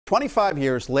25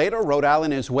 years later, Rhode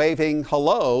Island is waving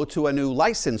hello to a new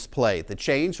license plate. The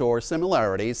change or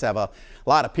similarities have a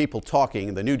lot of people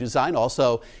talking. The new design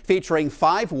also featuring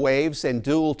 5 waves and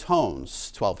dual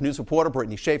tones. 12 News reporter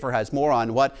Brittany Schaefer has more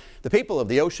on what the people of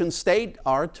the Ocean State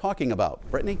are talking about.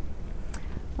 Brittany?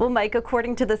 Well, Mike,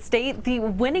 according to the state, the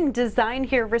winning design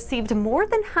here received more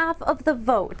than half of the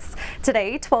votes.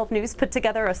 Today, 12 News put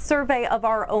together a survey of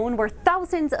our own where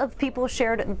thousands of people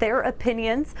shared their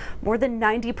opinions. More than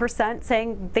 90%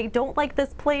 saying they don't like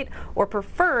this plate or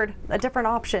preferred a different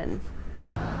option.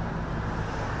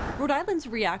 Rhode Island's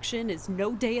reaction is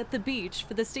no day at the beach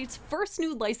for the state's first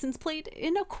new license plate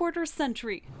in a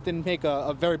quarter-century. Didn't make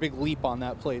a very big leap on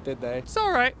that plate, did they? It's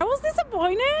all right. I was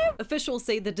disappointed. Officials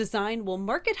say the design will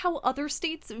market how other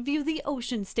states view the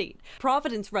Ocean State.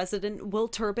 Providence resident Will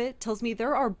Turbot tells me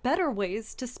there are better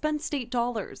ways to spend state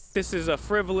dollars. This is a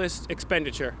frivolous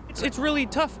expenditure. It's really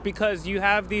tough because you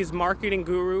have these marketing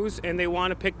gurus and they want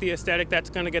to pick the aesthetic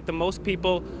that's going to get the most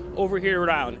people over here to Rhode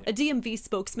Island. A DMV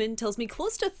spokesman tells me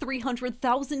close to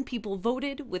 300,000 people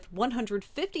voted, with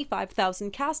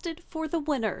 155,000 casted for the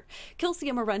winner. Kelsey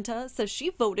Amarenta says she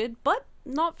voted, but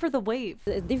not for the wave.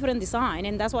 A different design,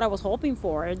 and that's what I was hoping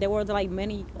for. There were like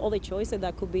many other choices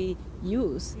that could be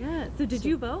used. Yeah, so did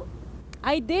you vote?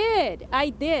 I did.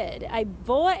 I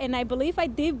voted, and I believe I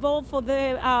did vote for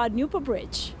the Newport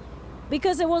Bridge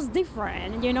because it was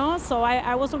different, you know, so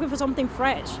I was looking for something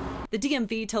fresh. The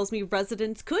DMV tells me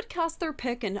residents could cast their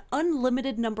pick an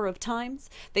unlimited number of times.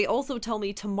 They also tell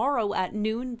me tomorrow at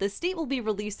noon, the state will be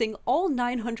releasing all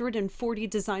 940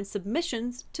 design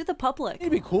submissions to the public. It'd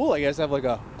be cool, I guess, to have like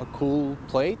a cool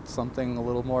plate, something a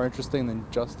little more interesting than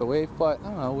just a wave, but I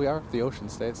don't know, we are the Ocean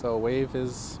State, so a wave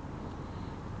is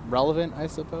relevant, I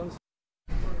suppose.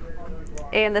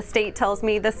 And the state tells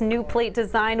me this new plate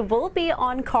design will be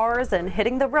on cars and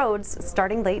hitting the roads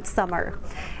starting late summer.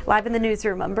 Live in the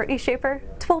newsroom, I'm Brittany Schaefer,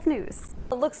 12 News.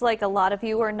 It looks like a lot of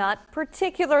you are not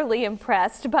particularly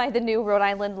impressed by the new Rhode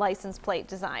Island license plate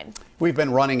design. We've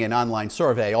been running an online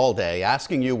survey all day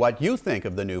asking you what you think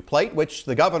of the new plate, which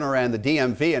the governor and the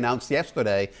DMV announced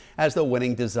yesterday as the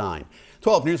winning design.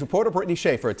 12 News reporter Brittany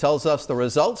Schaefer tells us the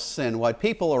results and what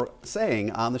people are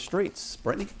saying on the streets.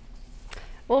 Brittany?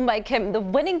 Well, Mike, Kim, the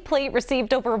winning plate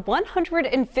received over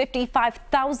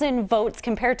 155,000 votes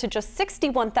compared to just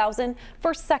 61,000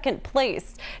 for second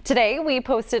place. Today, we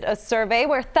posted a survey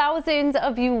where thousands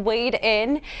of you weighed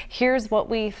in. Here's what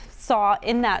we saw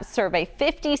in that survey.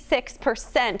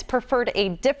 56% preferred a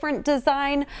different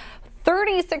design.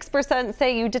 36%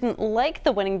 say you didn't like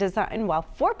the winning design, while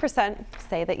 4%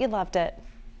 say that you loved it.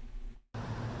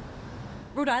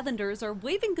 Rhode Islanders are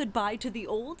waving goodbye to the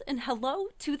old and hello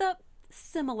to the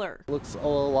similar. Looks a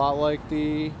lot like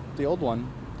the old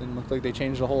one. Didn't look like they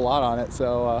changed a whole lot on it,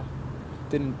 so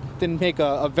didn't make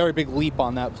a very big leap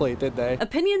on that plate, did they?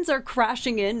 Opinions are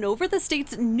crashing in over the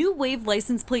state's new wave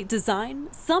license plate design.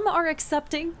 Some are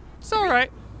accepting. It's all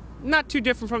right. Not too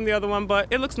different from the other one,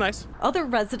 but it looks nice. Other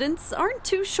residents aren't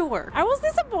too sure. I was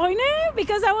disappointed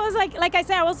because I was like I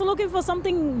said, I was looking for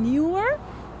something newer,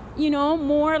 you know,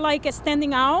 more like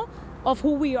standing out of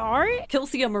who we are.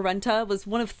 Kelsey Amarenta was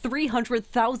one of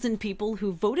 300,000 people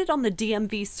who voted on the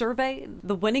DMV survey.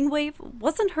 The winning wave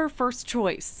wasn't her first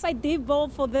choice. I did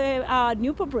vote for the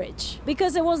Newport Bridge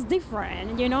because it was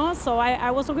different, you know, so I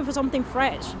was looking for something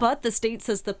fresh. But the state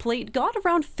says the plate got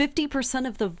around 50%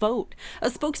 of the vote.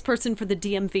 A spokesperson for the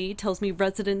DMV tells me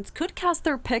residents could cast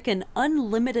their pick an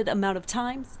unlimited amount of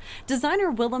times.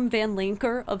 Designer Willem Van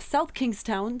Lanker of South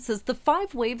Kingstown says the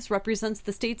 5 waves represents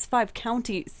the state's 5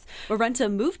 counties.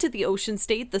 Amarenta moved to the Ocean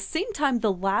State the same time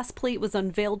the last plate was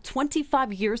unveiled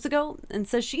 25 years ago and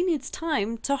says she needs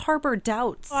time to harbor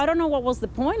doubts. I don't know what was the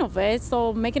point of it,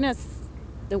 so making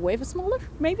the wave smaller,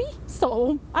 maybe?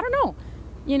 So, I don't know.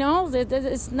 You know,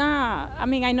 it's not, I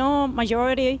mean, I know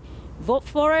majority vote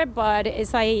for it, but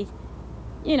it's like,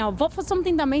 you know, vote for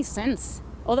something that makes sense.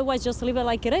 Otherwise, just leave it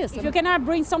like it is. If you cannot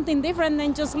bring something different,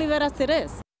 then just leave it as it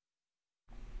is.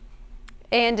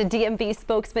 And a DMV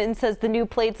spokesman says the new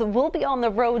plates will be on the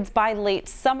roads by late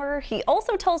summer. He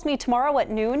also tells me tomorrow at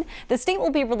noon, the state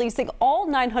will be releasing all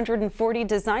 940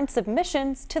 design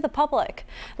submissions to the public.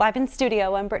 Live in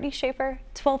studio, I'm Brittany Schaefer,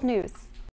 12 News.